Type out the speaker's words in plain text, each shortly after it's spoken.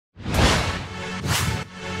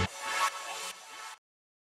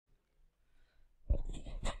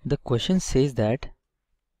The question says that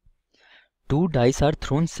two dice are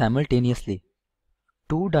thrown simultaneously.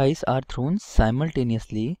 Two dice are thrown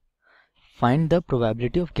simultaneously. Find the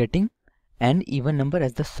probability of getting an even number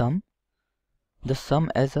as the sum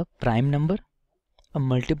as a prime number, a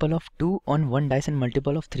multiple of 2 on one dice and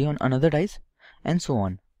multiple of 3 on another dice, and so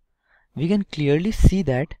on. We can clearly see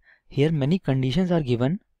that here many conditions are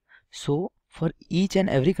given. So for each and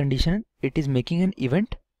every condition it is making an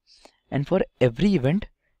event, and for every event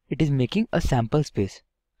it is making a sample space.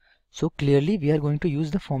 So clearly we are going to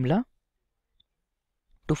use the formula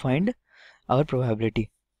to find our probability.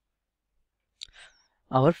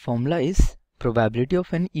 Our formula is probability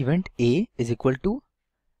of an event A is equal to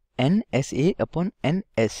NSA upon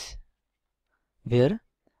NS, where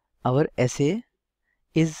our SA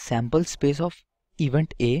is sample space of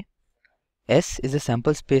event A, S is the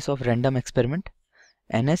sample space of random experiment,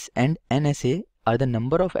 NS and NSA are the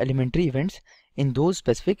number of elementary events in those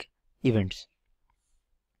specific events.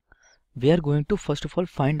 We are going to first of all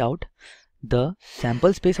find out the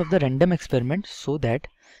sample space of the random experiment so that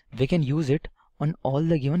we can use it on all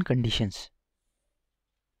the given conditions.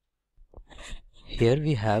 Here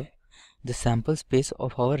we have the sample space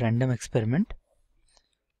of our random experiment,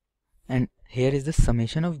 and here is the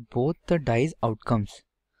summation of both the dice outcomes,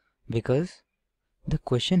 because the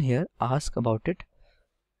question here asks about it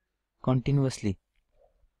continuously.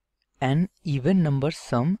 An even number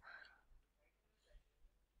sum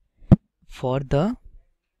for the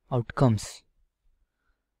outcomes.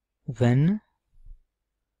 When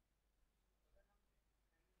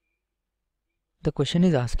the question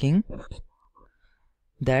is asking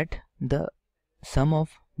that the sum of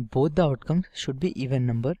both the outcomes should be even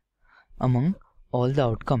number among all the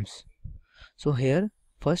outcomes. So here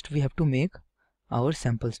first we have to make our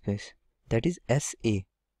sample space, that is SA,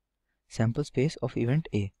 sample space of event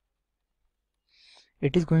A.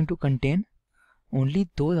 It is going to contain only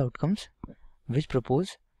those outcomes which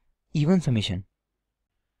propose even summation.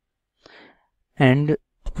 And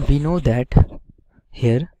we know that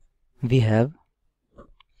here we have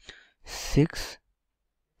 6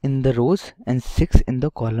 in the rows and 6 in the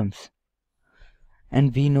columns,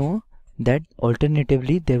 and we know that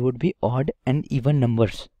alternatively there would be odd and even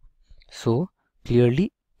numbers. So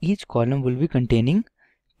clearly each column will be containing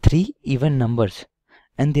 3 even numbers,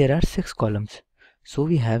 and there are 6 columns. So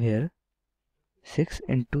we have here 6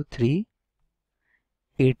 into 3,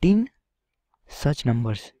 18 such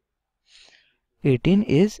numbers. 18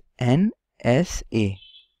 is NSA,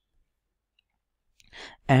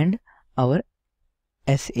 and our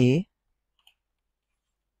SA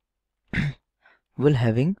will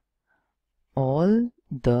having all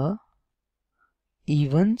the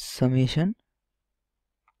even summation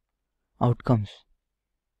outcomes,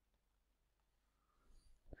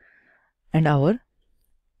 and our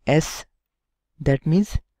S, that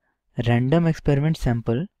means random experiment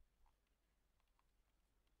sample,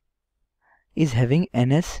 is having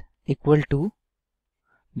NS equal to,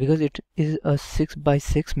 because it is a 6 by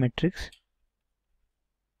 6 matrix,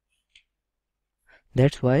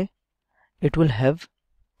 that's why it will have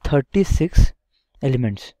 36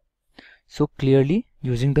 elements. So clearly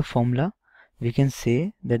using the formula we can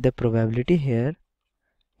say that the probability here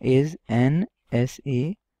is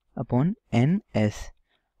NSA upon NS,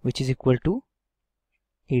 which is equal to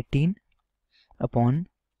 18 upon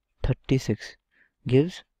 36,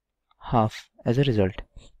 gives half as a result.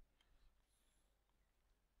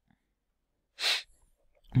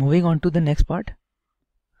 Moving on to the next part,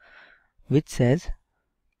 which says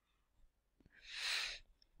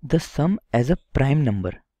the sum as a prime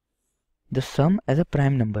number. The sum as a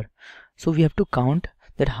prime number. So we have to count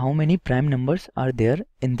that how many prime numbers are there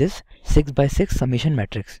in this 6 by 6 summation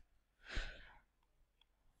matrix.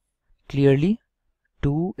 Clearly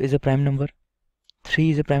 2 is a prime number, 3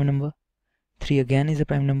 is a prime number, 3 again is a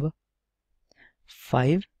prime number,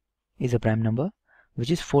 5 is a prime number, which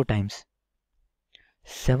is 4 times,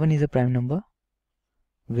 7 is a prime number,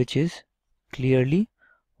 which is clearly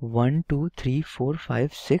 1, 2, 3, 4,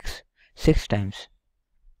 5, 6 times,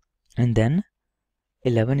 and then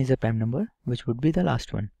 11 is a prime number, which would be the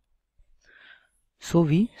last one. So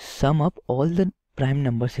we sum up all the prime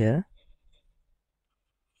numbers here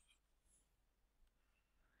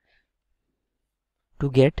to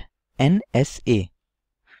get NSA,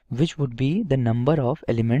 which would be the number of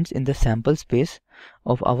elements in the sample space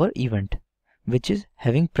of our event, which is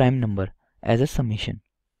having prime number as a summation.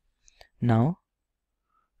 Now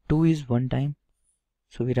 2 is 1 time,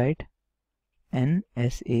 so we write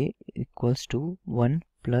NSA equals to 1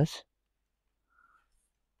 plus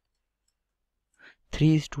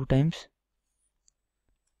 3 is 2 times,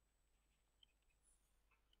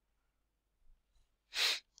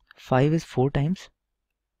 5 is 4 times,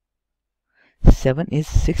 7 is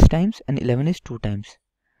 6 times, and 11 is 2 times.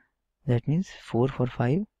 That means 4 for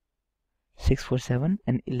 5, 6 for 7,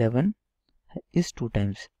 and 11 is 2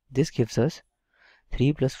 times. This gives us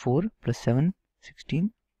 3 plus 4 plus 7,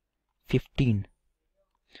 16, 15.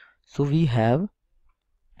 So we have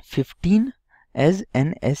 15 as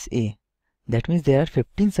NSA. That means there are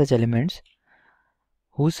 15 such elements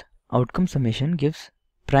whose outcome summation gives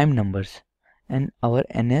prime numbers, and our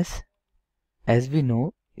NS, as we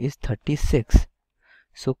know, is 36.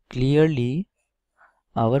 So clearly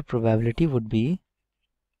our probability would be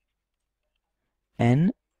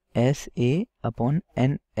NSA upon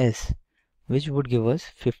NS, which would give us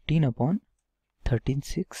 15 upon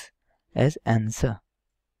 36 as answer.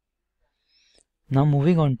 Now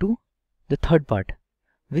moving on to the third part,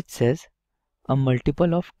 which says a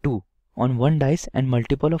multiple of 2 on one dice and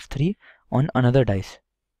multiple of 3 on another dice.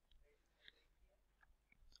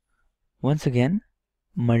 Once again,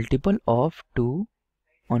 multiple of 2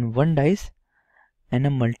 on one dice and a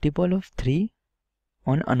multiple of 3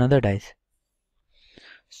 on another dice.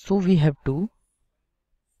 So we have to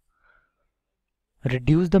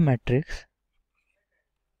reduce the matrix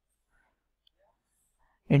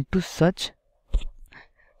into such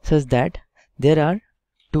that there are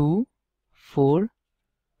 2, 4,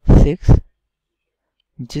 6,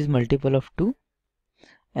 which is multiple of 2,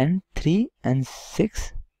 and 3 and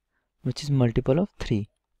 6, which is multiple of 3.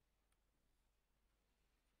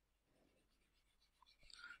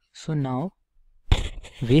 So now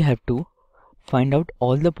we have to find out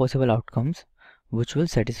all the possible outcomes which will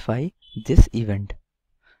satisfy this event.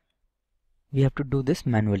 We have to do this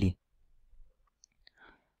manually.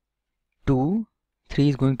 2, 3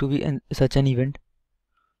 is going to be such an event.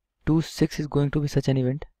 2, 6 is going to be such an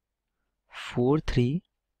event. 4, 3,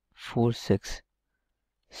 4, 6.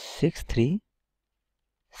 6, 3,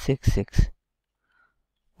 6, 6.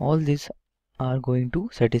 All these are going to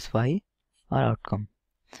satisfy our outcome.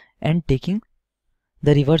 And taking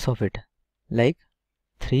the reverse of it, like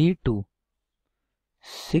 3, 2,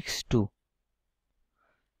 6, 2,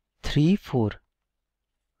 3, 4,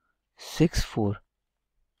 6, 4,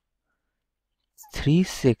 3,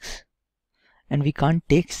 6, and we can't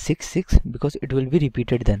take 6, 6 because it will be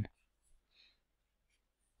repeated then.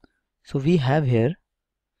 So we have here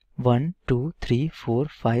 1, 2, 3, 4,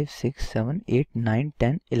 5, 6, 7, 8, 9,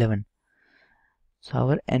 10, 11. So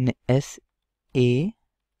our NSA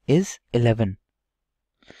is 11.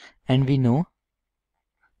 And we know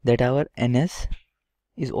that our NS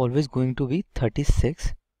is always going to be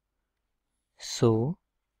 36. So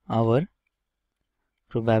our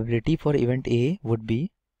probability for event A would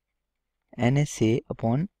be NSA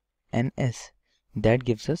upon NS. That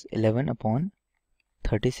gives us 11 upon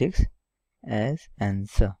 36 as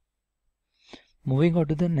answer. Moving on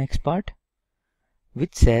to the next part,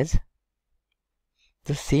 which says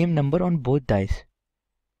the same number on both dice.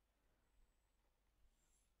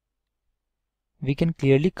 We can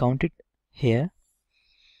clearly count it here.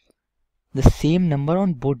 The same number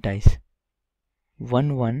on both dice.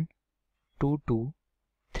 1, 1, 2, 2,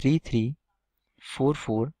 3, 3, 4,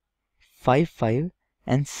 4, 5, 5,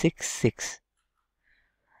 and 6, 6.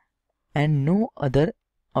 And no other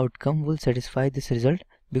outcome will satisfy this result,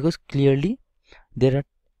 because clearly there are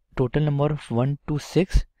total number of 1 to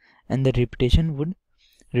 6, and the repetition would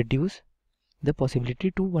reduce the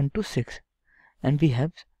possibility to 1 to 6, and we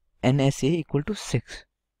have NSA equal to 6.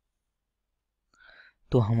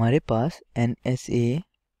 तो हमारे पास NSA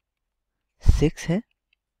 6 है,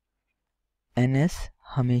 NS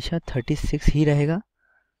हमेशा 36 ही रहेगा.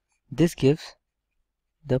 This gives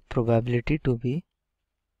the probability to be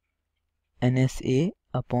NSA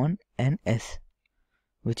upon NS,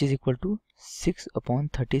 which is equal to 6 upon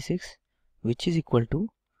 36, which is equal to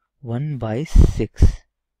 1 by 6.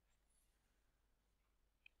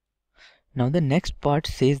 Now the next part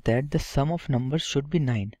says that the sum of numbers should be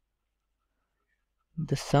 9.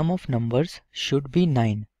 The sum of numbers should be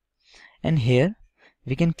 9. And here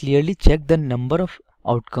we can clearly check the number of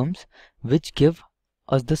outcomes which give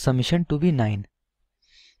us the summation to be 9.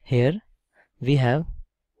 Here we have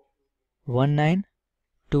 1, 9,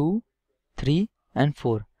 2, 3, and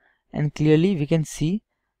 4. And clearly we can see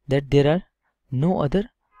that there are no other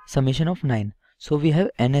summation of 9. So we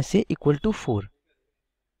have NSA equal to 4.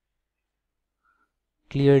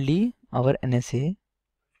 Clearly our NSA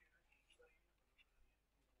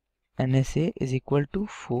is equal to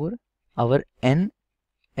 4. Our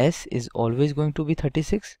NS is always going to be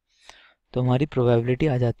 36. तो हमारी probability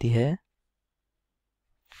आ जाती है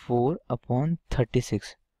 4 upon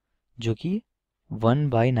 36, जो कि 1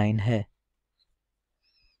 by 9 है.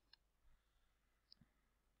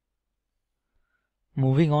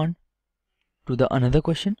 Moving on to the another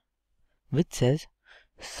question which says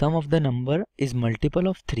sum of the number is multiple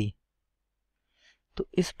of 3. तो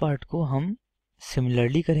इस part को हम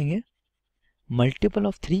सिमिलरली करेंगे. मल्टीपल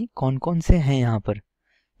ऑफ 3 कौन कौन से हैं यहाँ पर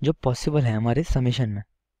जो पॉसिबल है हमारे समेशन में.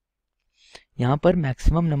 यहाँ पर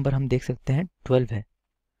मैक्सिमम नंबर हम देख सकते हैं 12 है.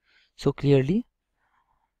 सो क्लियरली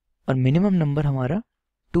और मिनिमम नंबर हमारा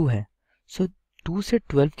 2 है. सो 2 से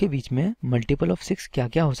 12 के बीच में मल्टीपल ऑफ 6 क्या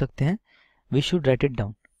क्या हो सकते हैं. We should write it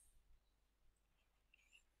down.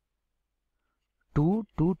 2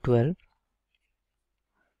 to 12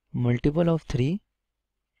 multiple of 3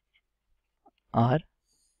 are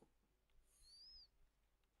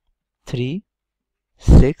 3,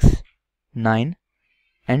 6, 9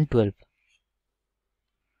 and 12.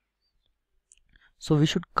 So we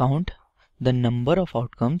should count the number of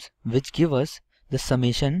outcomes which give us the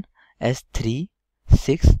summation as 3,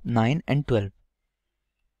 6, 9 and 12.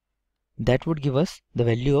 That would give us the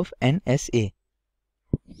value of NSA.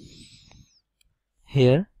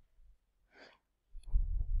 Here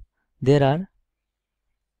there are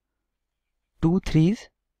 2 3s,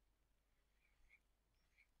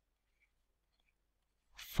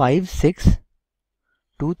 5 6,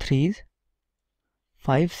 2 3s,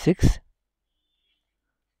 5 6,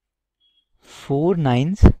 4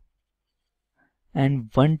 9s and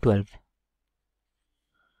 1 12.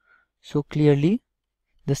 So clearly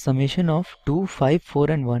the summation of 2, 5,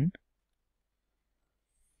 4 and 1,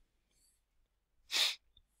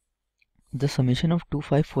 the summation of 2,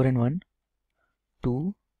 5, 4 and 1,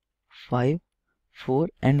 2, 5, 4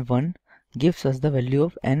 and 1 gives us the value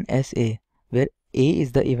of NSA, where A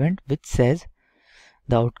is the event which says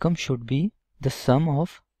the outcome should be the sum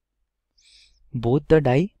of both the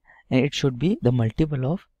die and it should be the multiple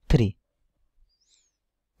of 3.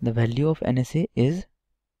 The value of NSA is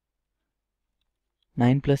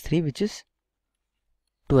 9 plus 3 which is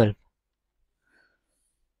 12.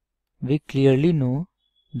 We clearly know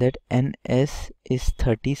that NS is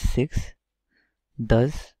 36.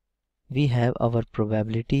 Thus we have our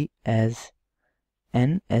probability as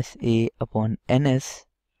NSA upon NS,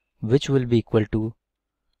 which will be equal to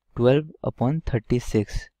 12 upon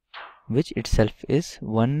 36, which itself is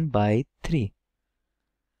 1 by 3.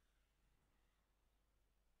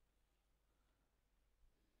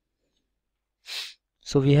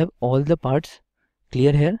 So we have all the parts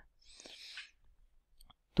clear here.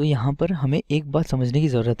 तो यहाँ पर हमें एक बात समझने की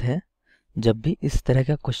ज़रूरत है. जब भी इस तरह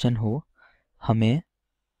का क्वेश्चन हो हमें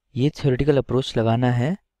ये थ्योरेटिकल अप्रोच लगाना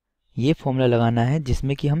है, ये फॉर्मूला लगाना है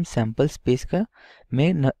जिसमें कि हम सैम्पल स्पेस का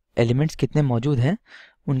में एलिमेंट्स कितने मौजूद हैं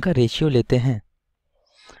उनका रेशियो लेते हैं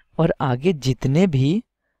और आगे जितने भी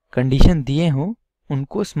कंडीशन दिए हों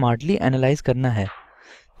उनको स्मार्टली एनालाइज करना है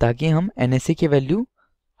ताकि हम NSA की वैल्यू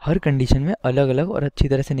हर कंडीशन में अलग अलग और अच्छी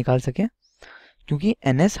तरह से निकाल सकें, क्योंकि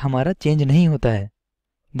NS हमारा चेंज नहीं होता है.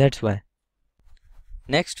 That's why.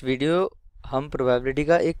 नेक्स्ट वीडियो हम प्रोबेबिलिटी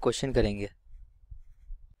का एक क्वेश्चन करेंगे.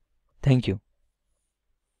 Thank you.